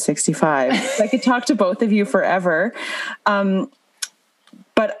Balance 365. I could talk to both of you forever.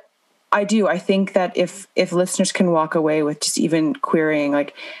 But I think that if listeners can walk away with just even querying,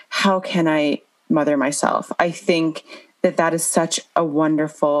 like, how can I mother myself? I think that is such a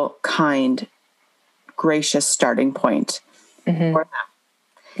wonderful, kind, gracious starting point for them.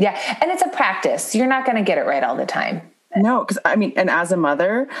 Yeah. And it's a practice. You're not going to get it right all the time. No, because and as a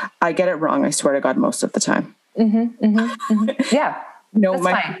mother, I get it wrong, I swear to God, most of the time. Yeah. No,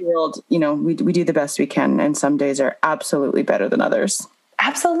 my 2-year-old, we do the best we can. And some days are absolutely better than others.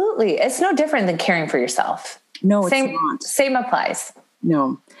 Absolutely. It's no different than caring for yourself. No, it's not. Same applies.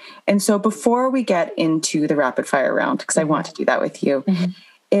 No. And so before we get into the rapid fire round, because I want to do that with you,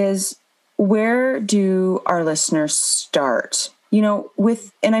 is where do our listeners start?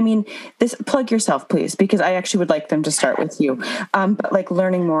 Plug yourself, please, because I actually would like them to start with you. But like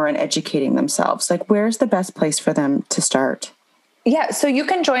learning more and educating themselves, like where's the best place for them to start? Yeah. So you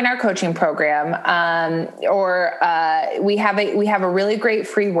can join our coaching program, or we have a really great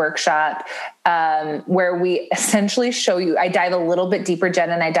free workshop where we essentially show you, I dive a little bit deeper,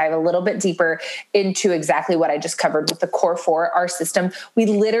 Jen, and I dive a little bit deeper into exactly what I just covered with the Core 4, our system. We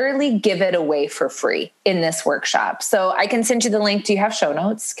literally give it away for free in this workshop. So I can send you the link. Do you have show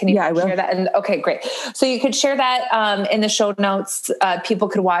notes? Can you share that? And okay, great. So you could share that in the show notes. People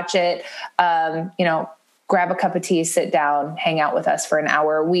could watch it, grab a cup of tea, sit down, hang out with us for an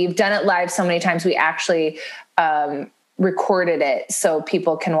hour. We've done it live so many times. We actually recorded it so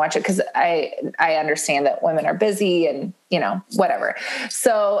people can watch it, because I understand that women are busy and whatever.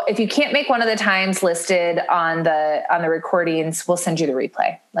 So if you can't make one of the times listed on the recordings, we'll send you the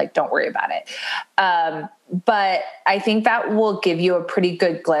replay. Like, don't worry about it. But I think that will give you a pretty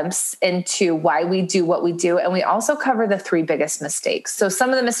good glimpse into why we do what we do. And we also cover the 3 biggest mistakes. So some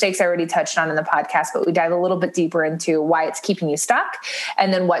of the mistakes I already touched on in the podcast, but we dive a little bit deeper into why it's keeping you stuck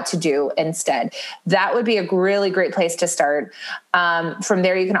and then what to do instead. That would be a really great place to start. From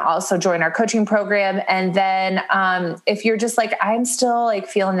there, you can also join our coaching program. And then if you're just like, I'm still like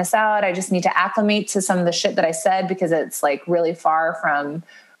feeling this out, I just need to acclimate to some of the shit that I said because it's like really far from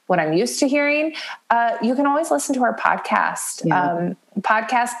what I'm used to hearing, you can always listen to our podcast,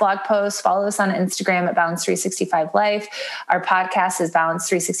 podcast, blog posts. Follow us on Instagram at Balance 365 Life. Our podcast is Balance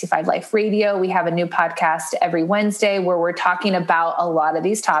 365 Life Radio. We have a new podcast every Wednesday where we're talking about a lot of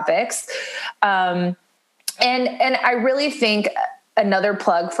these topics. And I really think another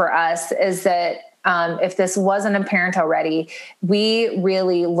plug for us is that if this wasn't apparent already, we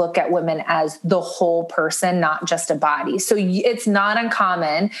really look at women as the whole person, not just a body. So it's not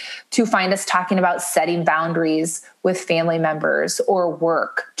uncommon to find us talking about setting boundaries with family members or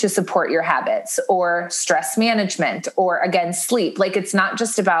work to support your habits or stress management or, again, sleep. Like, it's not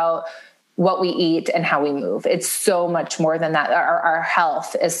just about what we eat and how we move. It's so much more than that. Our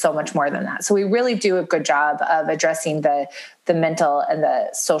health is so much more than that. So we really do a good job of addressing the mental and the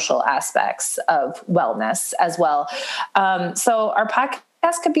social aspects of wellness as well. So our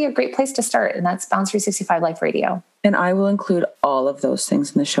podcast could be a great place to start, and that's Balance 365 Life Radio. And I will include all of those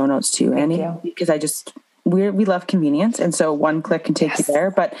things in the show notes too, Annie, because we love convenience. And so one click can take you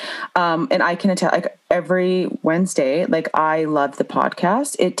there, but, and I can attest, like every Wednesday, like I love the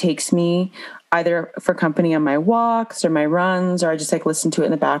podcast. It takes me either for company on my walks or my runs, or I just like listen to it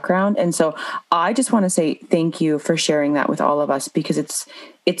in the background. And so I just want to say thank you for sharing that with all of us, because it's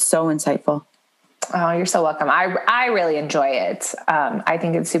so insightful. Oh, you're so welcome. I really enjoy it. I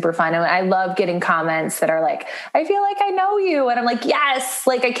think it's super fun. And I love getting comments that are like, I feel like I know you. And I'm like, yes,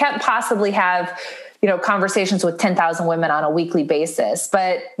 like I can't possibly have, conversations with 10,000 women on a weekly basis,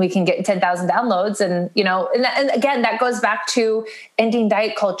 but we can get 10,000 downloads. And, and again, that goes back to ending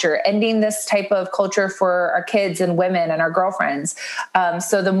diet culture, ending this type of culture for our kids and women and our girlfriends.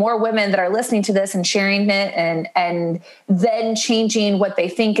 So the more women that are listening to this and sharing it and then changing what they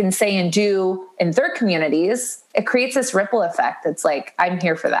think and say and do in their communities, it creates this ripple effect. It's like, I'm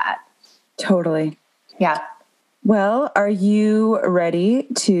here for that. Totally. Yeah. Well, are you ready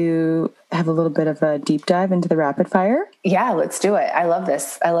to have a little bit of a deep dive into the rapid fire? Yeah, let's do it. I love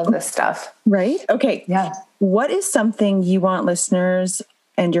this. I love this stuff. Right? Okay. Yeah. What is something you want listeners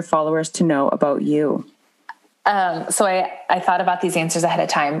and your followers to know about you? So I thought about these answers ahead of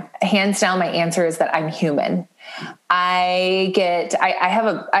time. Hands down, my answer is that I'm human. I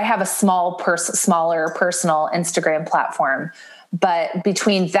have a smaller personal Instagram platform, But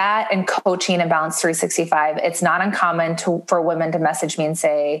between that and coaching and Balance 365, it's not uncommon for women to message me and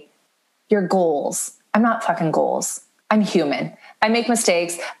say, your goals. I'm not fucking goals. I'm human. I make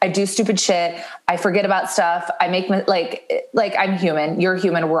mistakes. I do stupid shit. I forget about stuff. I make like I'm human. You're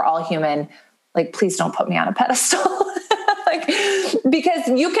human. We're all human. Like, please don't put me on a pedestal. Like, because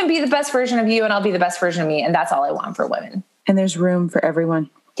you can be the best version of you and I'll be the best version of me. And that's all I want for women. And there's room for everyone.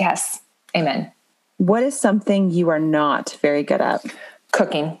 Yes. Amen. What is something you are not very good at?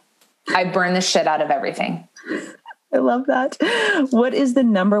 Cooking. I burn the shit out of everything. I love that. What is the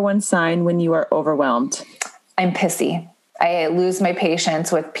number one sign when you are overwhelmed? I'm pissy. I lose my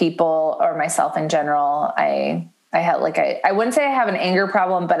patience with people or myself in general. I wouldn't say I have an anger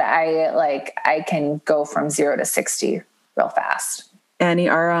problem, but I can go from 0 to 60 real fast. Annie,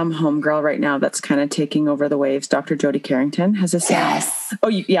 our homegirl right now that's kind of taking over the waves, Dr. Jody Carrington, has a saying. Yes. Oh,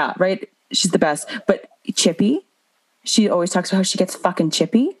 yeah, right. She's the best. But chippy, she always talks about how she gets fucking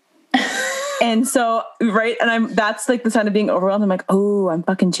chippy. And so, right. And that's like the sign of being overwhelmed. I'm like, oh, I'm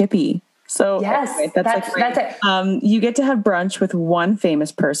fucking chippy. So yes, anyway, that's it. You get to have brunch with one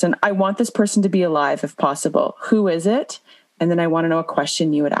famous person. I want this person to be alive if possible. Who is it? And then I want to know a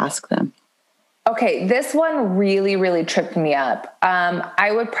question you would ask them. Okay, this one really, really tripped me up.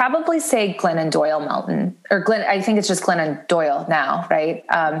 I would probably say Glennon Doyle Melton, or Glenn. I think it's just Glennon Doyle now, right?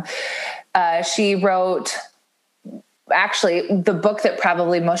 She wrote, actually, the book that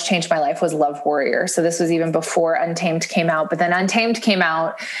probably most changed my life was Love Warrior. So this was even before Untamed came out, but then Untamed came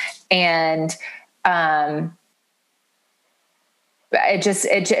out, and it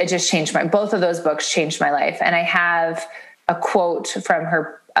just changed both of those books changed my life. And I have a quote from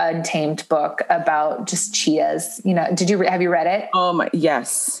her Untamed book about just chias. You know, have you read it? Oh my,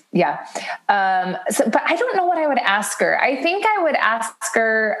 yes. Yeah. But I don't know what I would ask her. I think I would ask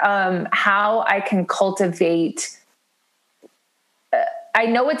her, how I can cultivate, I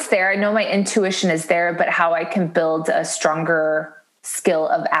know it's there. I know my intuition is there, but how I can build a stronger skill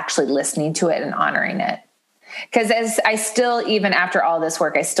of actually listening to it and honoring it. Because as I still, even after all this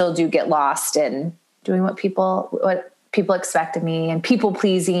work, I still do get lost in doing what people expect of me and people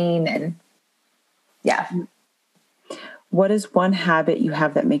pleasing. And yeah. What is one habit you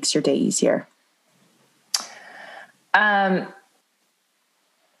have that makes your day easier? I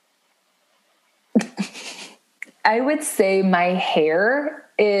would say my hair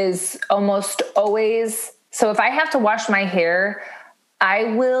is almost always, so if I have to wash my hair, I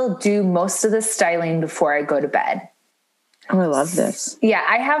will do most of the styling before I go to bed. Oh, I love this. Yeah,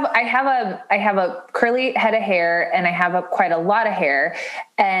 I have a curly head of hair, and I have quite a lot of hair,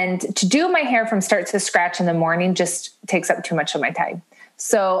 and to do my hair from start to scratch in the morning just takes up too much of my time.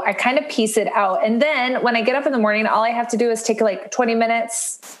 So I kind of piece it out. And then when I get up in the morning, all I have to do is take like 20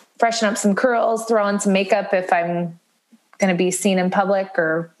 minutes, freshen up some curls, throw on some makeup if I'm going to be seen in public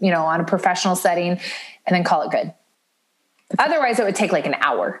or, on a professional setting, and then call it good. Otherwise it would take like an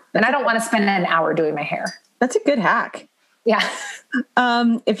hour, and I don't want to spend an hour doing my hair. That's a good hack. Yeah.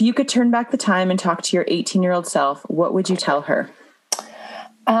 If you could turn back the time and talk to your 18-year-old self, what would you tell her?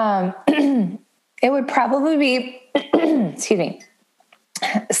 It would probably be, excuse me,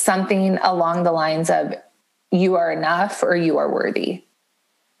 something along the lines of, you are enough or you are worthy.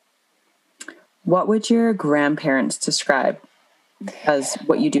 What would your grandparents describe as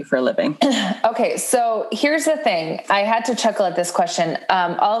what you do for a living? Okay. So here's the thing. I had to chuckle at this question.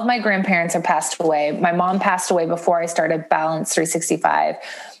 All of my grandparents have passed away. My mom passed away before I started Balance 365.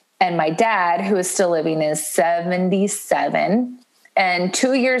 And my dad, who is still living, is 77. And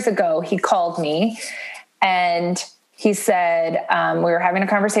 2 years ago, he called me and he said, we were having a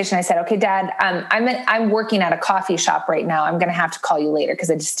conversation. I said, okay, Dad, I'm working at a coffee shop right now. I'm going to have to call you later, because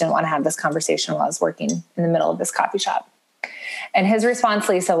I just didn't want to have this conversation while I was working in the middle of this coffee shop. And his response,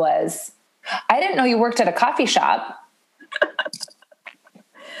 Lisa, was, I didn't know you worked at a coffee shop.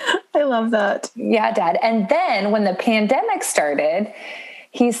 I love that. Yeah, Dad. And then when the pandemic started,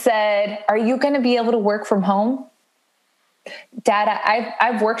 he said, are you going to be able to work from home? Dad,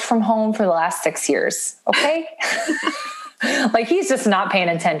 I've worked from home for the last 6 years. Okay. Like, he's just not paying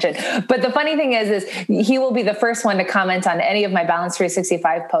attention. But the funny thing is he will be the first one to comment on any of my Balance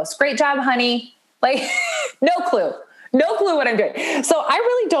 365 posts. Great job, honey. Like, no clue what I'm doing. So I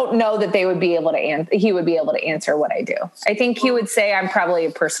really don't know that he would be able to answer what I do. I think he would say I'm probably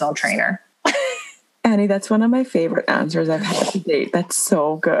a personal trainer. Annie, that's one of my favorite answers I've had to date. That's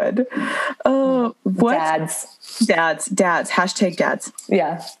so good. Oh, what? Dads. Hashtag dads.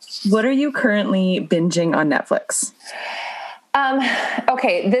 Yeah. What are you currently binging on Netflix?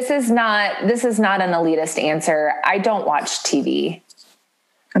 Okay. This is not an elitist answer. I don't watch TV.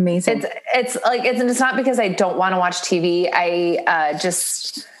 Amazing. It's not because I don't want to watch TV.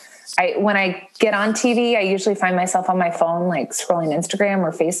 When I get on TV, I usually find myself on my phone, like scrolling Instagram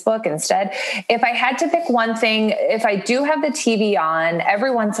or Facebook instead. If I had to pick one thing, if I do have the TV on,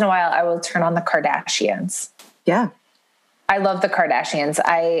 every once in a while, I will turn on the Kardashians. Yeah. I love the Kardashians.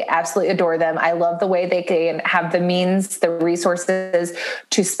 I absolutely adore them. I love the way they can have the means, the resources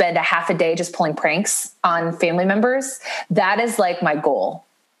to spend a half a day just pulling pranks on family members. That is like my goal.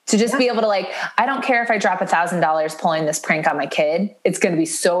 To just be able to I don't care if I drop $1,000 pulling this prank on my kid. It's going to be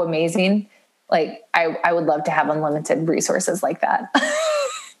so amazing. Like I would love to have unlimited resources like that.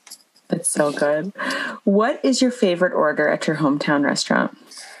 That's so good. What is your favorite order at your hometown restaurant?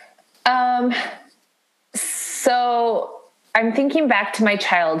 So I'm thinking back to my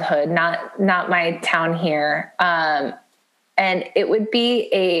childhood, not my town here. And it would be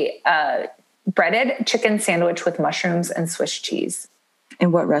a breaded chicken sandwich with mushrooms and Swiss cheese.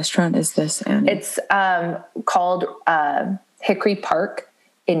 And what restaurant is this, Annie? It's called Hickory Park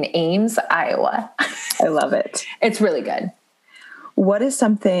in Ames, Iowa. I love it. It's really good. What is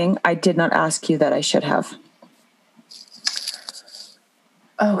something I did not ask you that I should have?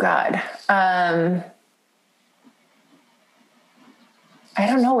 Oh, God. I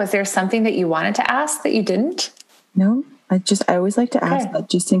don't know. Was there something that you wanted to ask that you didn't? No, I always like to ask that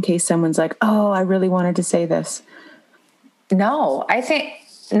just in case someone's like, oh, I really wanted to say this. No, I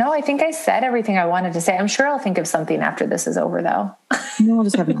think I said everything I wanted to say. I'm sure I'll think of something after this is over, though. No, we'll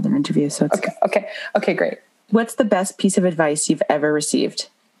just have another interview. So it's Okay, great. What's the best piece of advice you've ever received?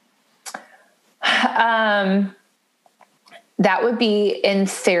 That would be in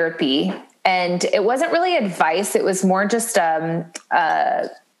therapy. And it wasn't really advice. It was more just, I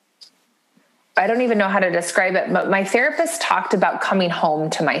don't even know how to describe it, but my therapist talked about coming home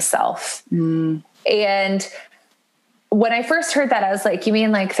to myself. And when I first heard that, I was like, you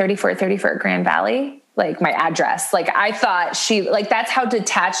mean like 3434 Grand Valley? Like my address. Like I thought that's how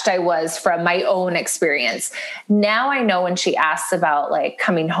detached I was from my own experience. Now I know when she asks about like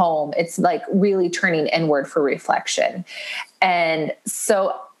coming home, it's like really turning inward for reflection. And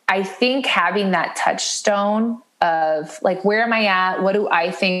so I think having that touchstone of like, where am I at? What do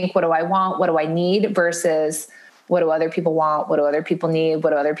I think? What do I want? What do I need versus what do other people want? What do other people need?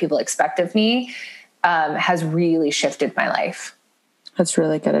 What do other people expect of me? Has really shifted my life. That's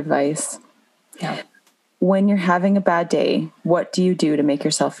really good advice. Yeah. When you're having a bad day, what do you do to make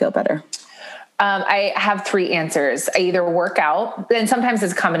yourself feel better? I have 3 answers. I either work out, and sometimes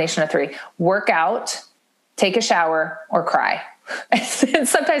it's a combination of 3. Work out, take a shower, or cry.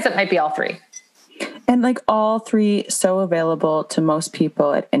 Sometimes it might be all 3. And like all 3 so available to most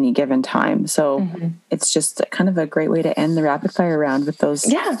people at any given time. So it's just kind of a great way to end the rapid fire round with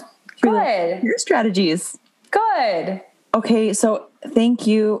those. Yeah. Good. Your strategies. Good. Okay. So thank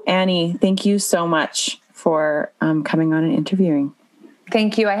you, Annie. Thank you so much for coming on and interviewing.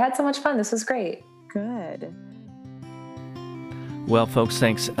 Thank you. I had so much fun. This was great. Good. Well, folks,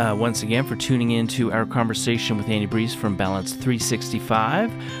 thanks once again for tuning in to our conversation with Annie Breeze from Balance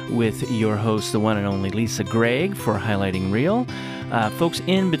 365 with your host, the one and only Lisa Gregg, for Highlighting Real. Folks,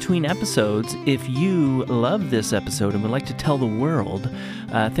 in between episodes, if you love this episode and would like to tell the world,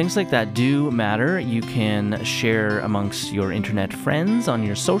 things like that do matter. You can share amongst your internet friends on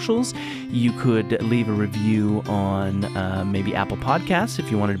your socials. You could leave a review on maybe Apple Podcasts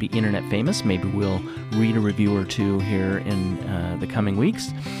if you wanted to be internet famous. Maybe we'll read a review or 2 here in the coming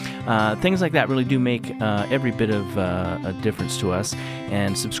weeks. Things like that really do make every bit of a difference to us.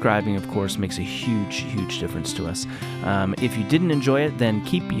 And subscribing, of course, makes a huge, huge difference to us. If you didn't enjoy it, then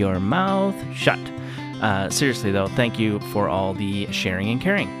keep your mouth shut. Seriously, though, thank you for all the sharing and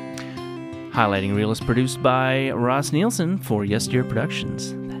caring. Highlighting Real is produced by Ross Nielsen for Yes Dear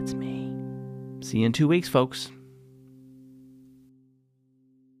Productions. That's me. See you in 2 weeks, folks.